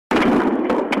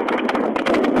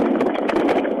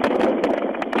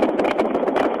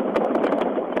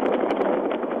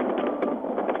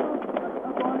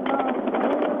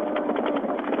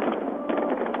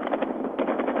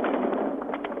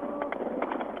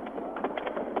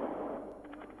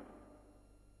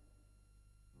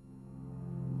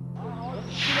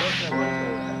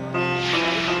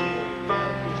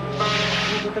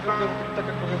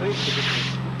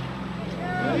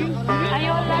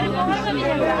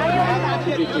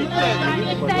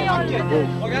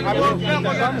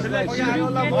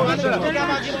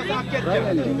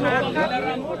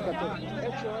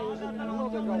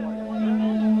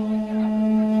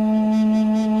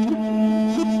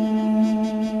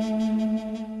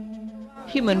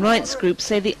Human rights groups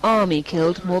say the army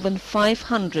killed more than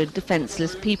 500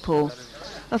 defenseless people.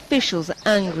 Officials are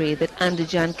angry that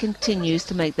Andijan continues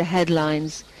to make the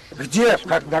headlines. Where in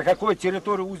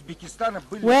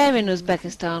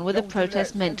Uzbekistan were the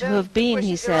protests meant to have been,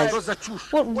 he says.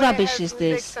 What rubbish is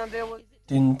this?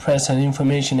 In Press and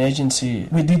Information Agency,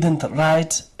 we didn't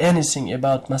write anything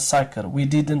about massacre. We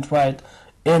didn't write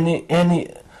any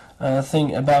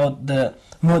thing about the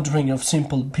murdering of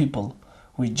simple people.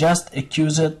 We just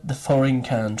accused the foreign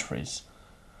countries.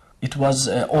 It was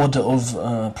an order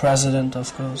of president,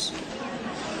 of course.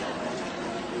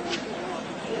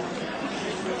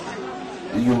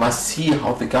 You must see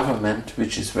how the government,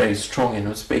 which is very strong in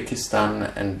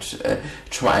Uzbekistan and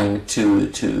trying to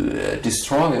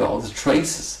destroy all the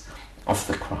traces of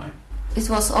the crime. It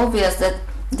was obvious that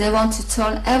they want to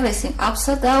turn everything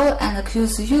upside down and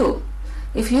accuse you.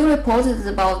 If you reported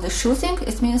about the shooting,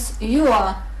 it means you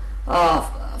are a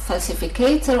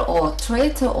falsificator or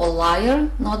traitor or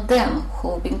liar, not them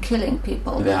who've been killing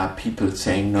people. There are people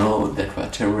saying no, that were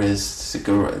terrorists,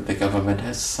 the government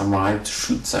has some right to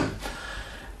shoot them.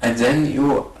 And then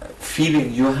you're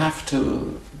feeling you have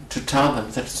to tell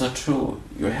them that it's not true.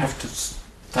 You have to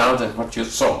tell them what you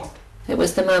saw. It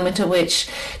was the moment in which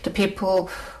the people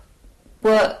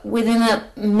were within a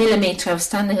millimetre of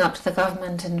standing up to the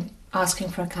government and asking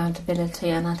for accountability,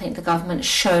 and I think the government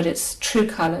showed its true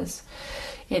colours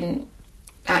in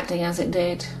acting as it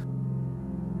did.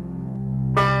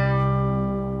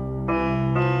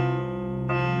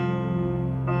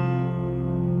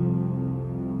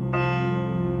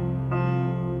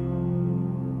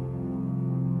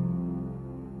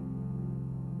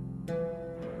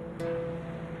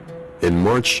 In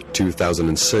March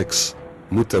 2006,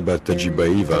 Mutabar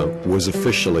Tadjibayeva was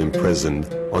officially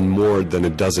imprisoned on more than a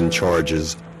dozen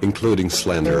charges, including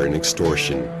slander and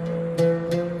extortion.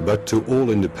 But to all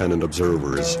independent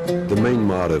observers, the main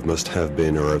motive must have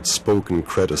been her outspoken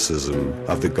criticism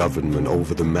of the government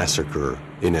over the massacre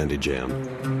in Andijan.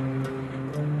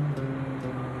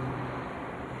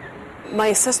 My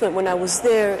assessment when I was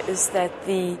there is that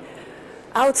the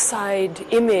outside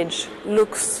image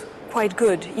looks quite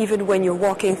good. Even when you're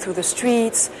walking through the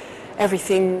streets,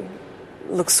 everything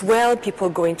looks well. People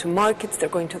going to markets, they're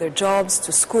going to their jobs,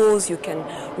 to schools, you can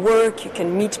work, you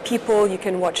can meet people, you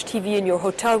can watch TV in your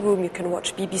hotel room, you can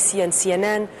watch BBC and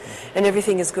CNN, and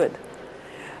everything is good.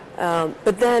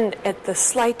 But then at the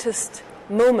slightest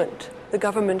moment, the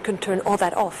government can turn all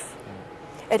that off.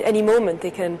 At any moment,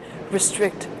 they can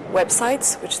restrict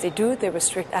websites, which they do. They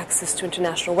restrict access to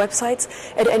international websites.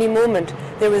 At any moment,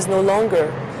 there is no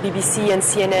longer BBC and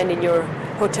CNN in your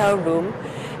hotel room.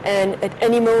 And at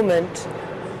any moment,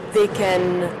 they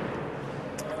can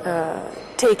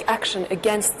take action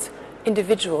against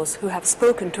individuals who have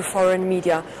spoken to foreign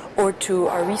media or to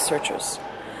our researchers.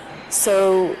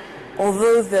 So,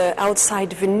 although the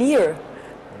outside veneer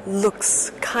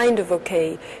looks kind of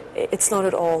okay, it's not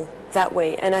at all that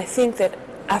way. And I think that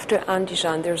after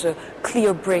Andijan, there's a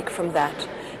clear break from that,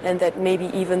 and that maybe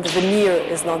even the veneer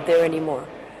is not there anymore.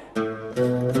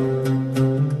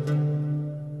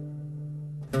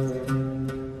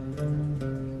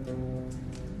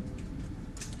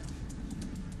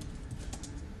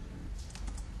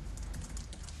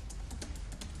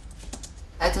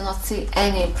 I do not see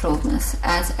any improvements,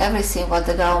 as everything what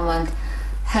the government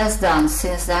has done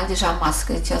since the Andijan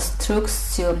massacre just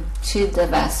tricks to cheat the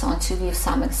vessel. To give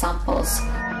some examples.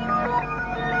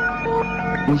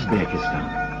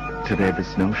 Uzbekistan. Today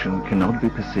this notion cannot be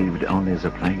perceived only as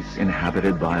a place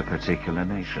inhabited by a particular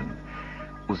nation.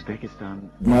 Uzbekistan...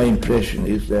 My impression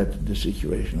is that the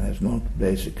situation has not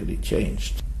basically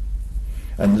changed,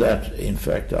 and that in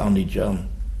fact Andijan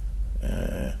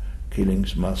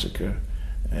killings, massacre,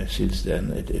 since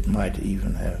then it might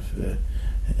even have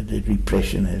the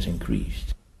repression has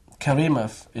increased.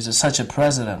 Karimov is such a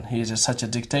president, he is such a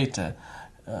dictator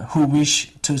who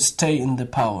wish to stay in the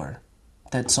power.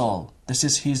 That's all. This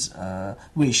is his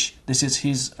wish. This is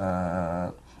his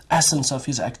essence of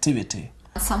his activity.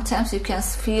 Sometimes you can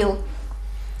feel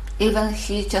even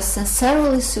he just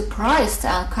sincerely surprised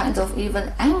and kind of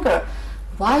even anger.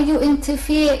 Why you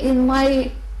interfere in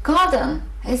my garden?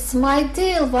 It's my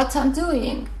deal what I'm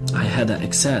doing. I had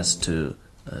access to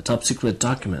top secret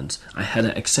documents. I had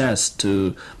access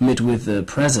to meet with the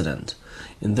president.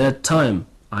 In that time,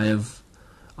 I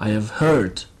I have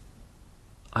heard,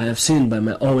 I have seen by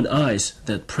my own eyes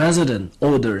that president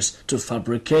orders to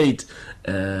fabricate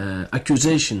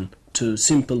accusation to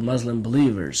simple Muslim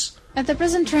believers. At the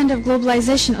present trend of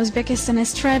globalization, Uzbekistan is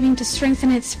striving to strengthen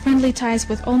its friendly ties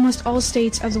with almost all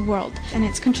states of the world, and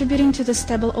it's contributing to the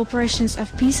stable operations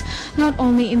of peace not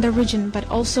only in the region but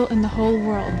also in the whole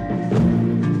world.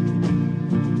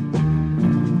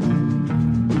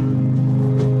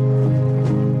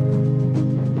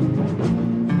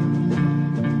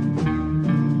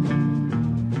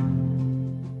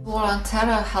 War on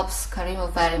terror helps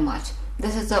Karimov very much.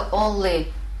 This is the only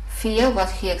fear what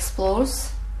he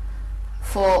explores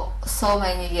for so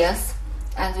many years,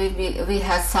 and we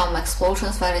had some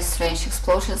explosions, very strange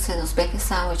explosions in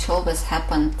Uzbekistan, which always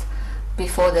happened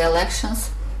before the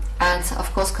elections, and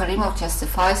of course Karimov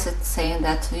justifies it, saying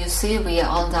that, you see, we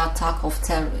are under attack of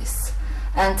terrorists,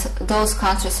 and those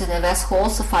countries in the West who are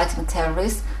also fighting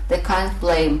terrorists, they can't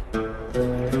blame.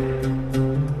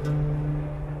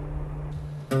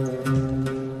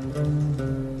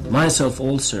 Myself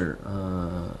also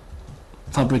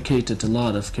fabricated a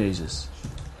lot of cases.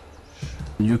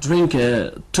 You drink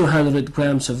 200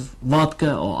 grams of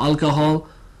vodka or alcohol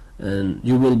and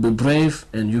you will be brave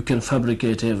and you can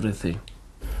fabricate everything.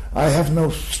 I have no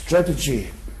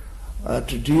strategy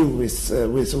to deal with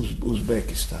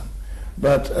Uzbekistan,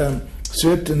 but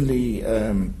certainly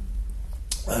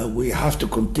we have to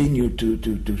continue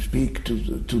to speak to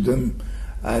them,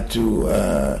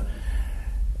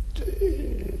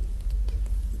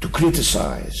 to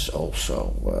criticize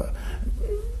also.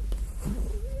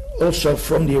 Also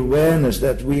from the awareness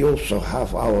that we also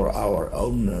have our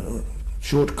own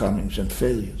shortcomings and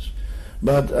failures.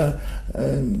 But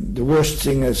the worst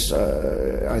thing is,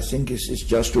 I think, is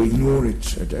just to ignore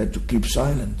it and to keep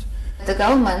silent. The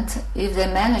government, if they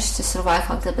manage to survive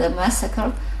after the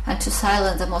massacre and to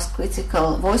silence the most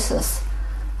critical voices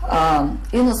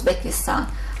in Uzbekistan,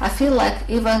 I feel like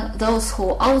even those who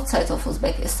are outside of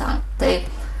Uzbekistan, they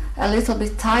are a little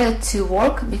bit tired to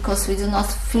work because we do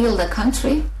not feel the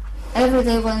country. Every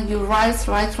day when you write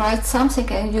something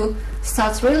and you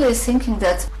start really thinking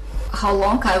that how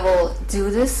long I will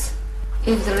do this,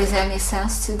 if there is any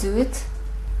sense to do it.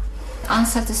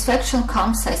 Unsatisfaction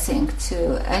comes, I think,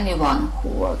 to anyone who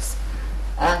works.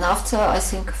 And after, I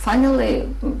think,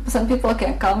 finally, some people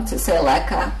can come to say,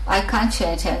 like, I can't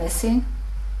change anything.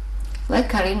 Let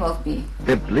Karimov be.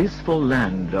 The blissful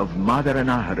land of Mother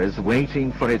Nahar is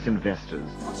waiting for its investors.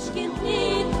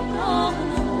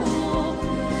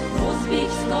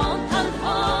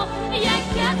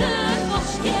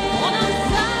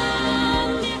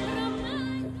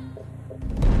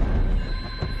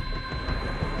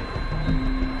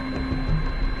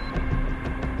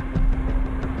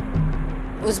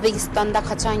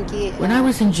 When I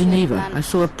was in Geneva, I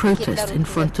saw a protest in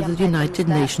front of the United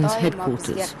Nations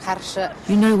headquarters.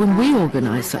 You know, when we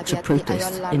organize such a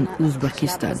protest in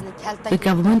Uzbekistan, the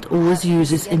government always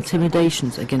uses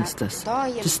intimidations against us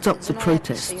to stop the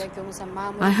protest.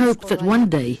 I hope that one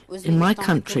day, in my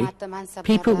country,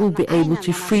 people will be able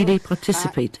to freely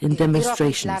participate in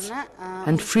demonstrations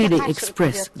and freely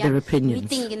express their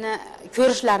opinions.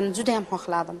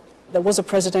 There was a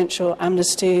presidential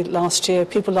amnesty last year.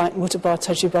 People like Mutabar,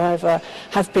 Tadjibayeva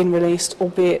have been released,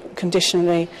 albeit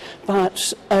conditionally.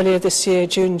 But earlier this year,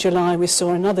 June, July, we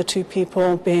saw another 2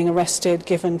 people being arrested,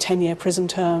 given 10-year prison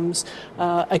terms,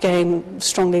 again,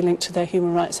 strongly linked to their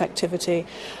human rights activity.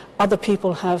 Other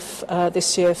people have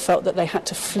this year felt that they had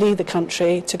to flee the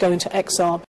country to go into exile.